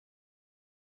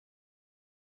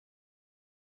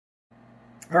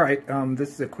All right, this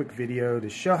is a quick video to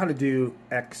show how to do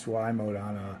XY mode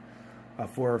on a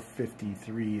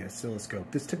 453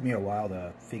 oscilloscope. This took me a while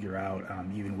to figure out,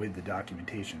 even with the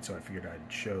documentation, so I figured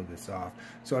I'd show this off.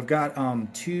 So I've got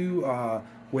two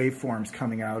waveforms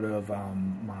coming out of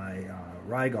my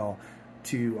Rigol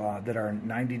that are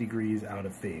 90 degrees out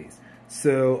of phase.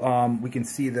 So we can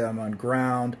see them on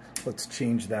ground. Let's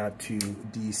change that to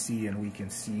DC and we can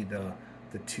see the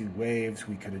two waves.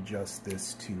 We could adjust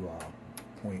this to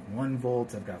 0.1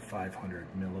 volts. I've got 500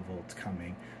 millivolts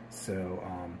coming. So,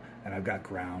 and I've got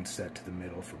ground set to the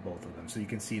middle for both of them. So you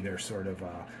can see they're sort of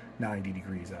 90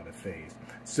 degrees out of phase.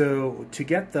 So to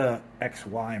get the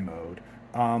XY mode,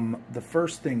 the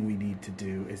first thing we need to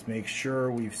do is make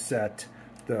sure we've set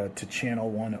to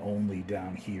channel 1 only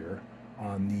down here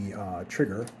on the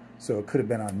trigger. So it could have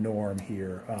been on norm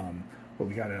here, but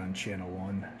we got it on channel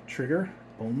 1 trigger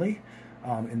only.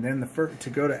 And then to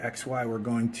go to XY, we're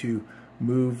going to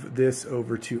move this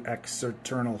over to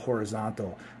external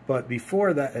horizontal. But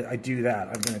before that, I do that,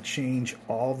 I'm going to change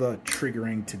all the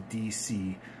triggering to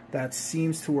DC. That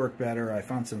seems to work better. I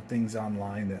found some things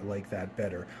online that like that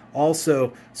better.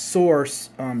 Also, source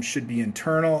should be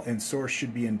internal, and source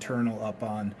should be internal up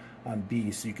on B,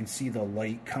 so you can see the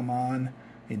light come on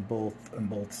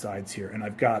both sides here. And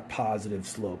I've got positive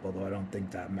slope, although I don't think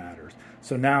that matters.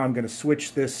 So now I'm going to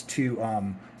switch this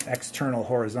to external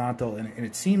horizontal, and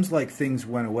it seems like things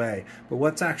went away. But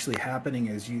what's actually happening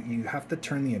is you have to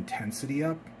turn the intensity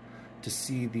up to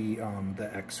see the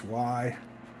XY.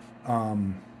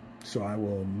 So I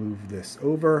will move this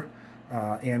over,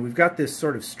 and we've got this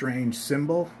sort of strange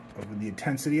symbol of the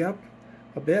intensity up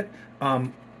a bit.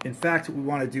 In fact, what we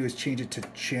want to do is change it to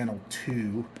channel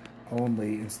 2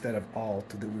 only instead of alt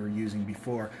that we were using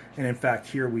before. And in fact,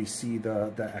 here we see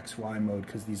the XY mode,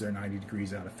 because these are 90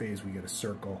 degrees out of phase, we get a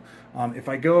circle. If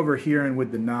I go over here and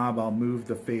with the knob, I'll move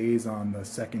the phase on the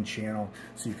second channel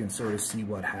so you can sort of see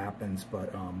what happens.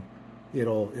 But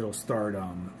it'll start.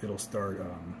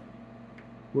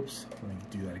 Whoops, let me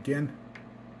do that again.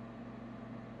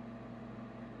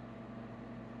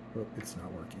 Oh, it's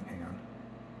not working, hang on.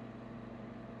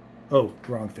 Oh,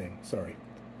 wrong thing, sorry.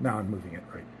 Now I'm moving it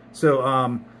right.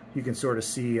 So you can sort of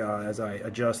see as I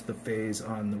adjust the phase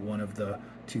on one of the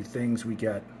two things, we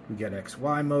get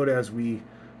XY mode as we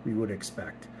would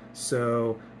expect.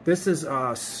 So this is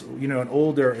an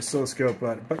older oscilloscope,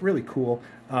 but really cool.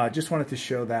 Just wanted to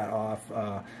show that off.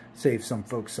 Save some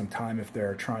folks some time if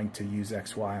they're trying to use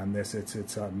XY on this.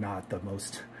 It's not the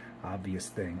most obvious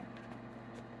thing.